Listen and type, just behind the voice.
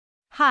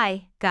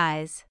Hi,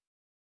 guys.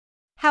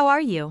 How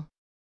are you?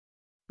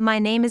 My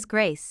name is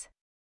Grace.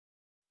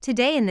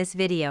 Today in this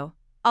video,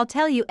 I'll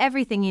tell you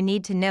everything you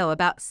need to know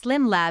about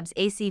Slim Labs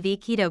ACV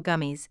Keto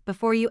Gummies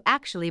before you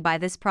actually buy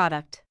this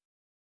product.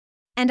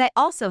 And I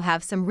also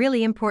have some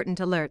really important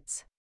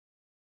alerts.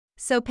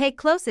 So pay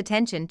close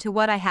attention to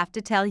what I have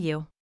to tell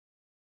you.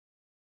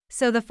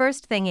 So the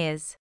first thing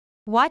is,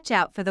 watch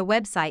out for the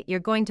website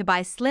you're going to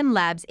buy Slim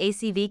Labs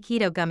ACV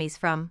Keto Gummies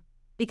from,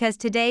 because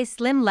today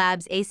Slim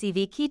Labs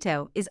ACV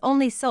Keto is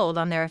only sold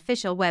on their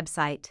official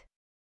website.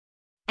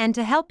 And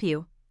to help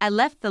you, I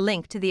left the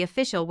link to the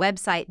official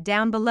website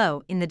down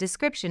below in the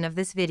description of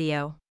this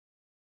video.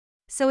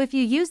 So if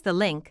you use the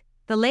link,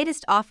 the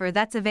latest offer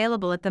that's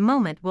available at the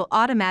moment will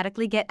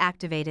automatically get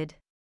activated.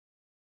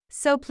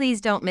 So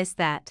please don't miss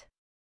that.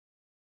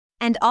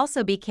 And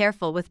also be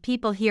careful with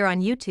people here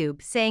on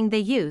YouTube saying they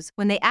use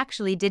when they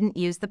actually didn't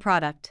use the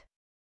product.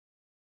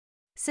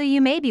 So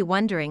you may be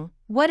wondering,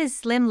 what is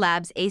Slim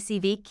Labs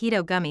ACV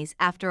Keto Gummies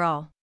after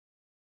all?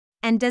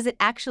 And does it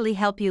actually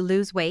help you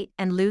lose weight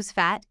and lose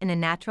fat in a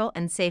natural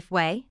and safe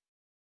way?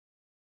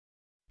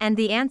 And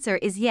the answer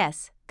is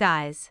yes,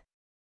 guys.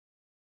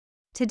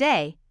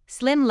 Today,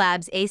 Slim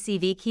Labs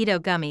ACV Keto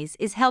Gummies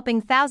is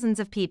helping thousands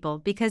of people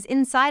because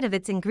inside of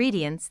its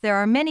ingredients there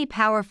are many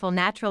powerful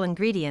natural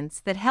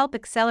ingredients that help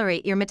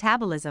accelerate your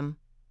metabolism,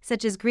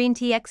 such as green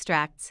tea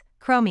extracts,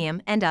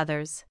 chromium, and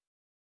others.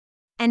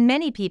 And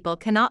many people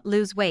cannot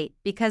lose weight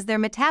because their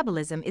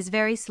metabolism is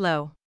very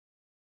slow.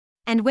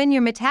 And when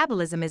your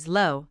metabolism is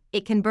low,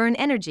 it can burn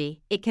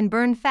energy, it can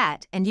burn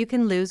fat, and you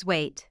can lose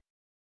weight.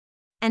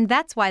 And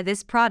that's why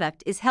this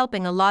product is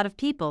helping a lot of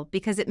people,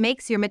 because it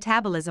makes your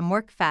metabolism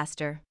work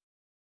faster.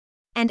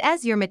 And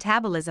as your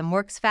metabolism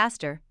works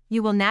faster,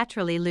 you will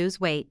naturally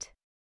lose weight.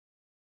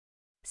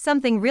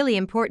 Something really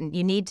important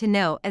you need to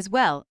know as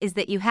well is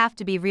that you have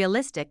to be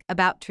realistic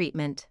about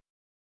treatment.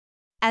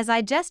 As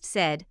I just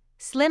said,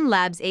 Slim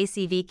Labs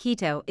ACV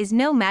Keto is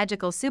no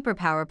magical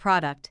superpower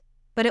product,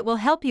 but it will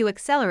help you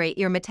accelerate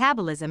your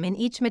metabolism, and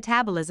each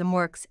metabolism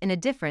works in a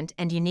different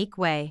and unique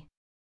way.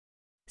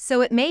 So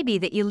it may be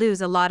that you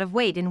lose a lot of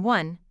weight in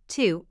 1,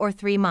 2, or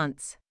 3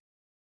 months.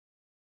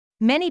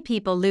 Many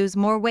people lose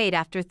more weight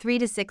after 3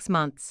 to 6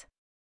 months.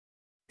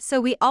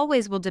 So we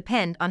always will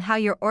depend on how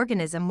your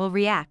organism will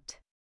react.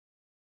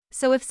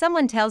 So if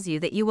someone tells you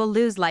that you will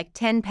lose like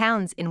 10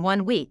 pounds in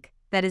 1 week,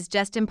 that is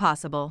just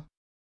impossible.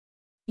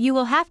 You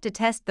will have to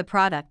test the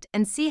product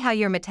and see how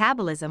your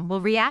metabolism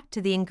will react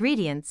to the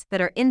ingredients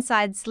that are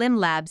inside Slim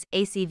Labs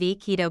ACV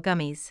Keto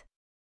Gummies.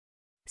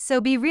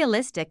 So be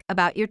realistic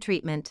about your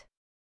treatment.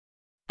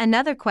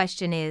 Another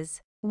question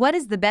is, what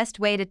is the best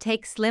way to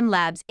take Slim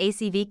Labs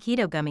ACV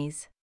Keto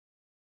Gummies?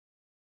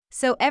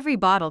 So every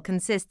bottle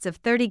consists of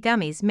 30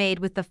 gummies made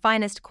with the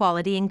finest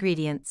quality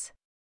ingredients.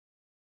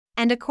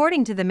 And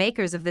according to the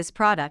makers of this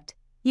product,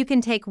 you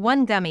can take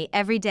 1 gummy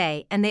every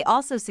day, and they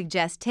also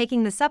suggest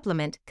taking the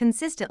supplement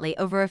consistently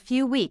over a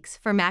few weeks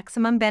for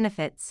maximum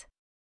benefits.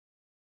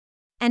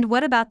 And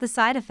what about the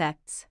side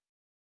effects?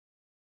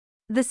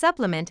 The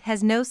supplement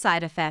has no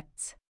side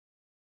effects.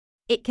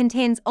 It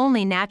contains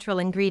only natural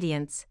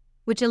ingredients,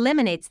 which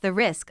eliminates the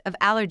risk of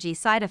allergy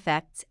side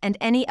effects and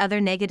any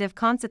other negative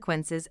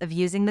consequences of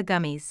using the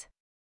gummies.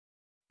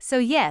 So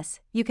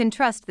yes, you can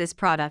trust this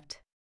product.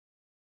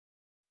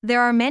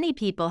 There are many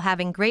people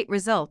having great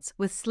results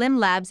with Slim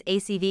Labs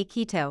ACV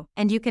Keto,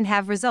 and you can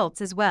have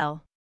results as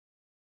well.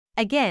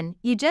 Again,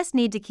 you just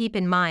need to keep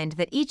in mind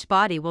that each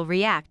body will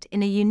react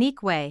in a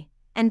unique way,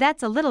 and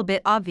that's a little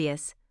bit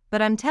obvious,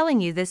 but I'm telling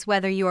you this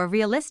whether you are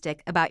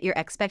realistic about your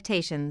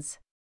expectations.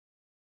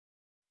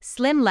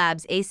 Slim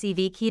Labs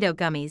ACV Keto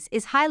Gummies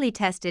is highly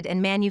tested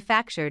and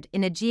manufactured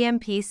in a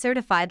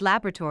GMP-certified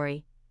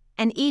laboratory,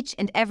 and each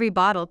and every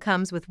bottle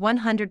comes with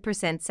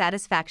 100%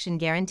 satisfaction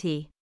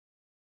guarantee.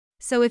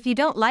 So if you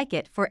don't like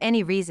it for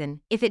any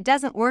reason, if it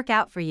doesn't work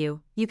out for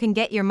you, you can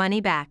get your money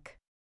back.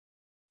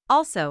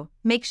 Also,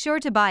 make sure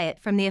to buy it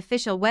from the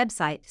official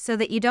website so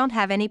that you don't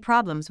have any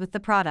problems with the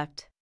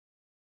product.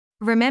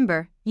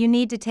 Remember, you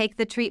need to take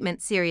the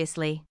treatment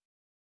seriously.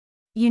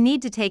 You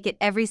need to take it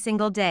every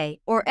single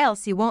day, or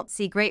else you won't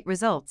see great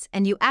results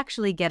and you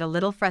actually get a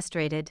little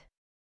frustrated.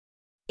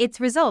 Its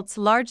results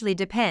largely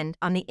depend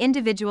on the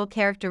individual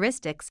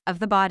characteristics of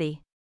the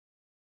body.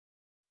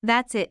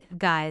 That's it,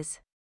 guys.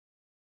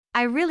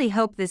 I really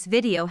hope this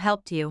video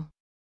helped you.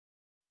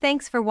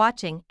 Thanks for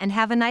watching and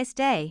have a nice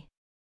day.